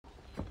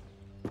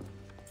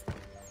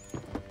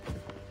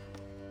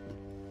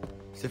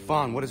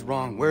Stefan, what is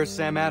wrong? Where is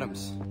Sam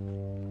Adams?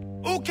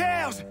 Who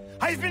cares?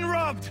 I've been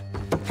robbed!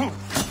 Ils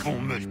vont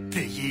me le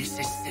payer,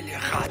 ces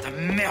scélérats de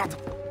merde!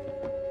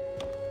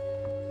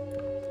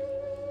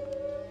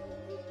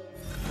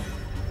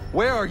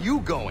 Where are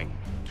you going?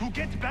 To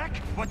get back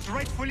what's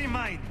rightfully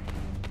mine.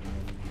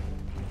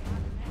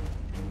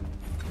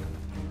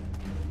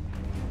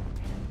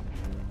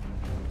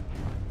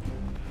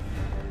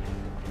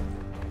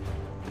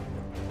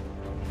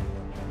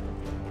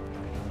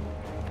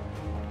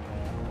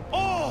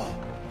 Oh!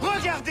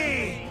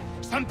 Regardez!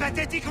 Some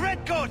pathetic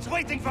redcoats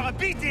waiting for a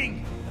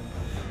beating!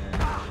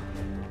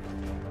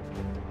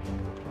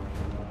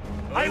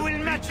 I will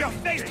match your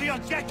face to your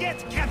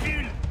jacket,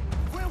 Capule!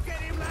 We'll get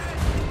him, lad!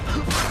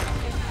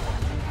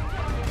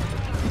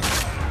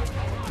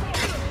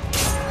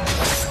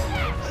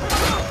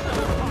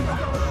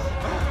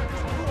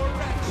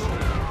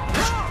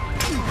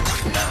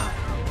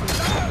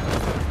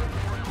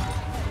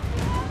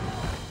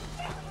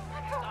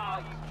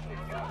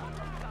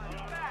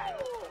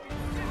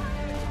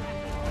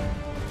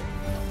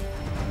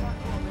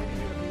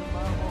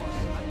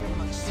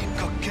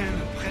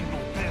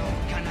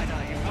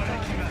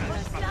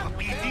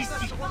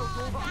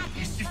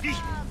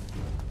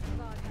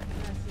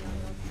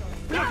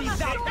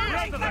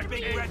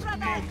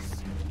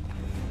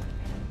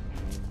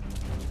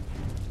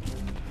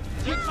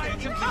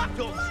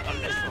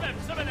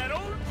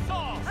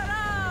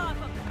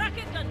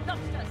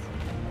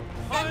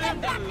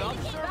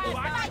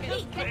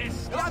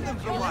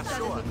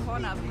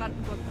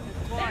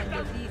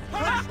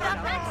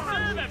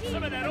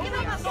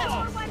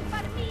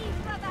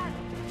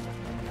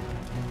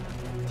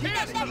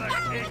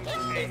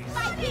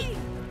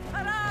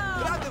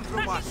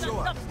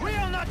 We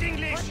are not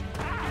English!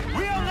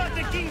 We are not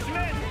the king's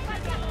men!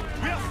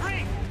 We are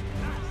free!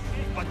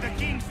 But the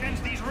king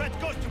sends these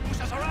redcoats to push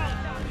us around!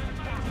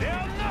 They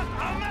are not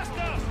our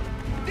masters!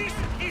 This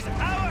is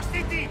our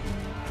city!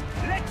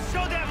 Let's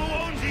show them who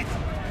owns it!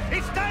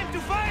 It's time to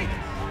fight!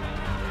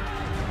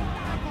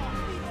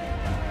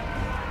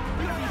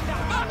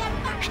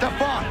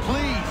 Stefan,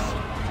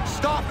 please!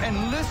 Stop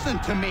and listen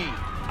to me!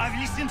 I've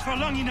listened for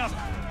long enough.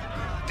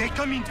 They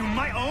come into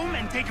my home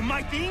and take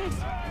my things?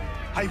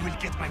 I will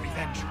get my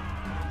revenge.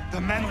 The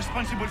man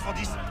responsible for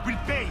this will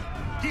pay.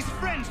 His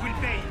friends will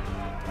pay.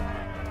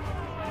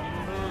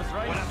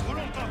 Voilà trop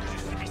longtemps que je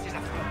subis ces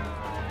affronts.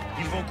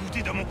 Ils vont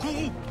goûter de mon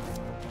courroux.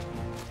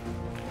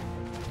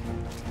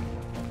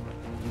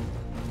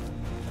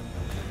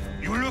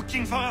 You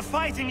looking for a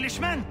fight,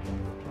 Englishman?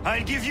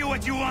 I'll give you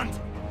what you want.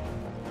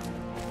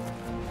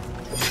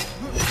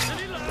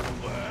 Any last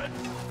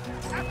words?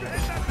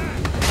 Apprehend that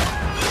man!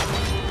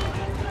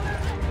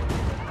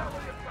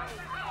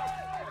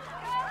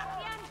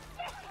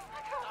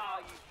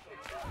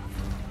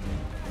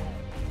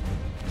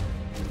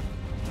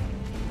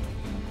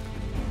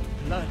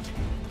 Blood.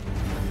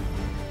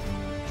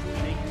 Too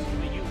late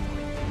for you.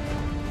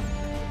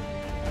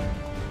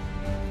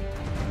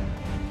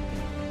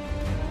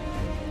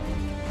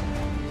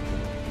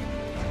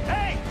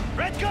 Hey!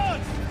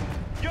 Redcoats!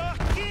 Your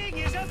king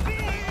is a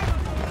thief!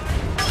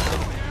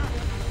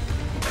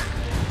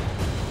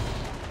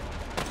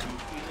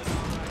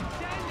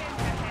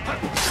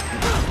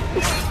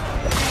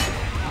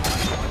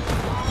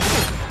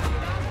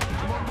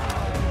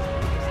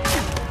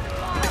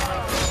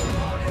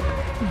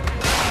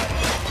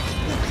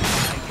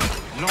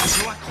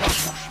 L'Anglois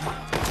croise mon chemin.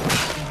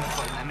 Il me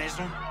vole ma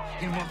maison,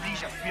 il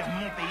m'oblige à fuir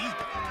mon pays.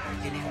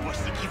 Et les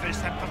voici qui veulent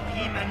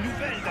s'approprier ma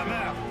nouvelle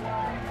demeure.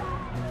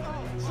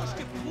 Such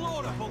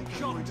deplorable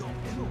conduct.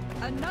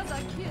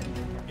 Another kid.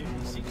 If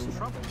he seeks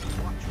trouble,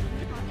 watch him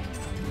give it.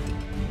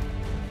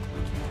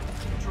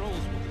 The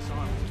trolls will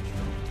disarm his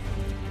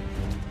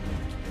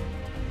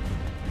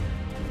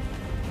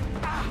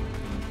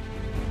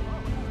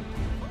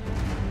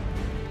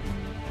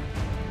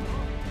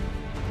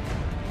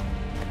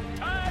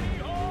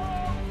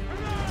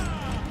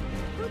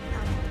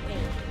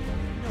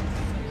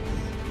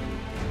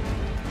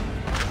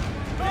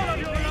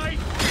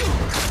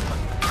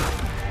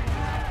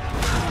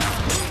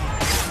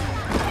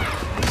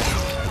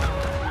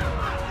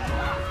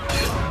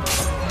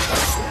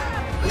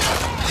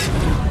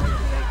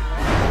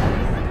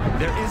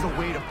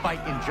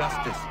Fight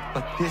injustice,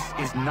 but this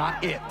is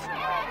not it.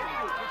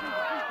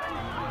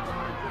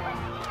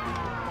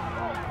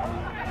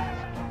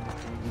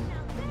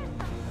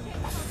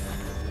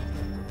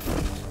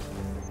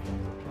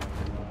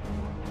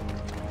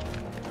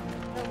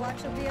 The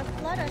watch will be a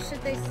flutter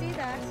should they see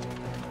that.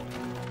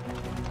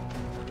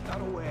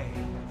 Got away.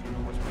 You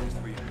know what's best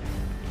for you.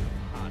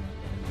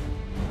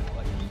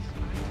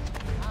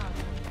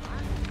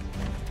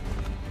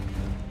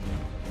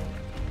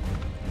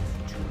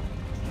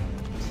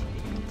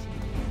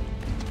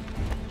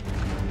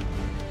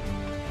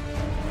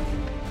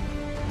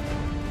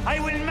 I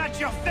will match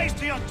your face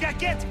to your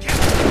jacket,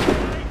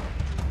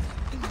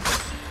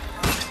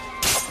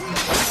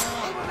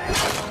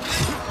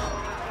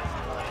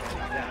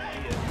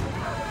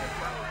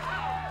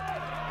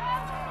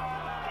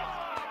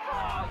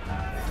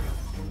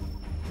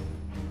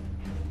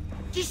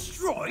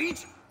 destroyed?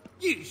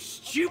 You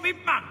stupid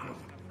mongrel!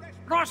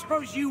 I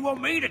suppose you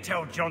want me to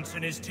tell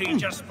Johnson his tea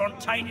just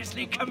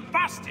spontaneously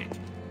combusted?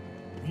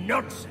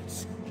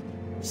 Nonsense.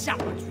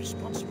 Someone's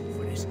responsible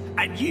for this,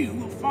 and you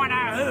will find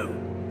out who.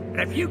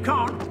 And if you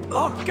can't,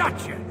 I'll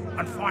gut you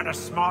and find a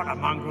smarter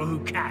mongrel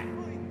who can.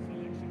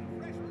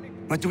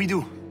 What do we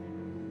do?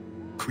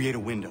 Create a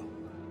window.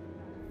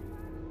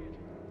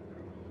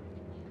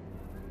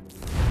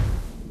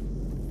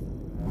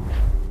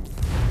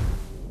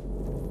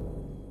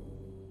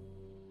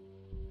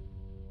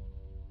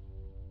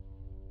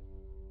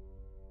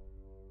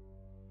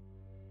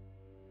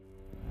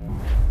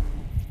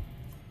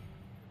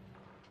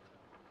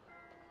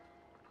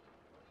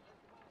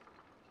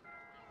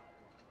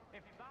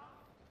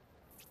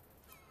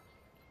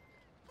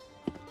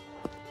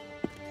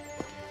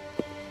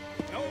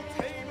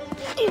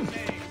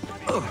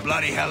 Oh,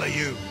 bloody hell are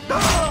you?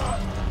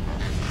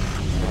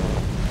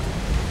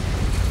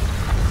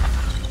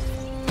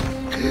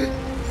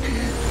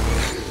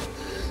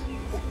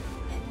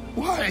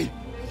 Why?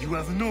 You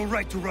have no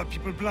right to rob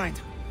people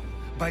blind.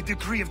 By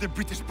decree of the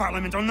British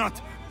Parliament or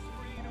not.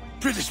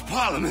 British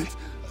Parliament?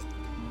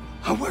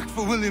 I work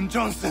for William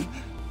Johnson.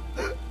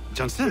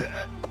 Johnson?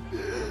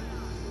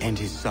 End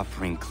his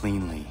suffering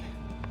cleanly.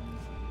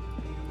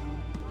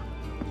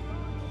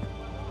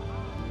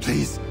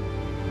 Please.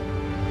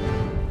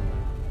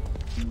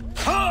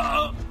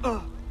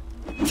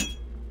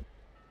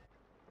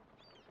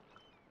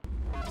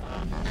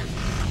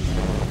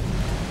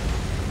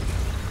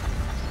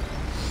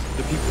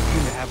 The people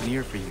seem to have an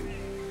ear for you.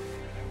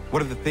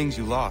 What are the things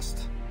you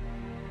lost?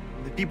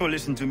 The people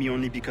listen to me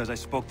only because I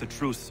spoke the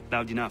truth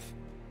loud enough.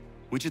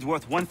 Which is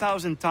worth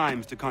 1,000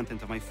 times the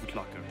content of my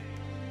footlocker.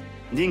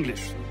 The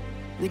English,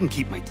 they can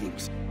keep my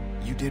teams.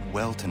 You did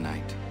well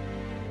tonight.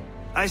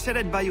 I said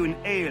I'd buy you an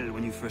ale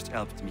when you first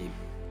helped me.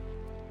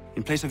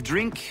 In place of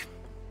drink,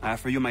 I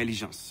offer you my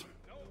allegiance.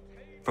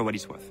 For what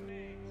it's worth.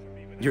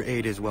 Your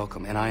aid is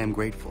welcome, and I am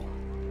grateful.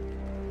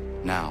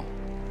 Now,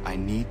 I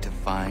need to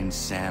find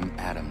Sam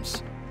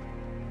Adams.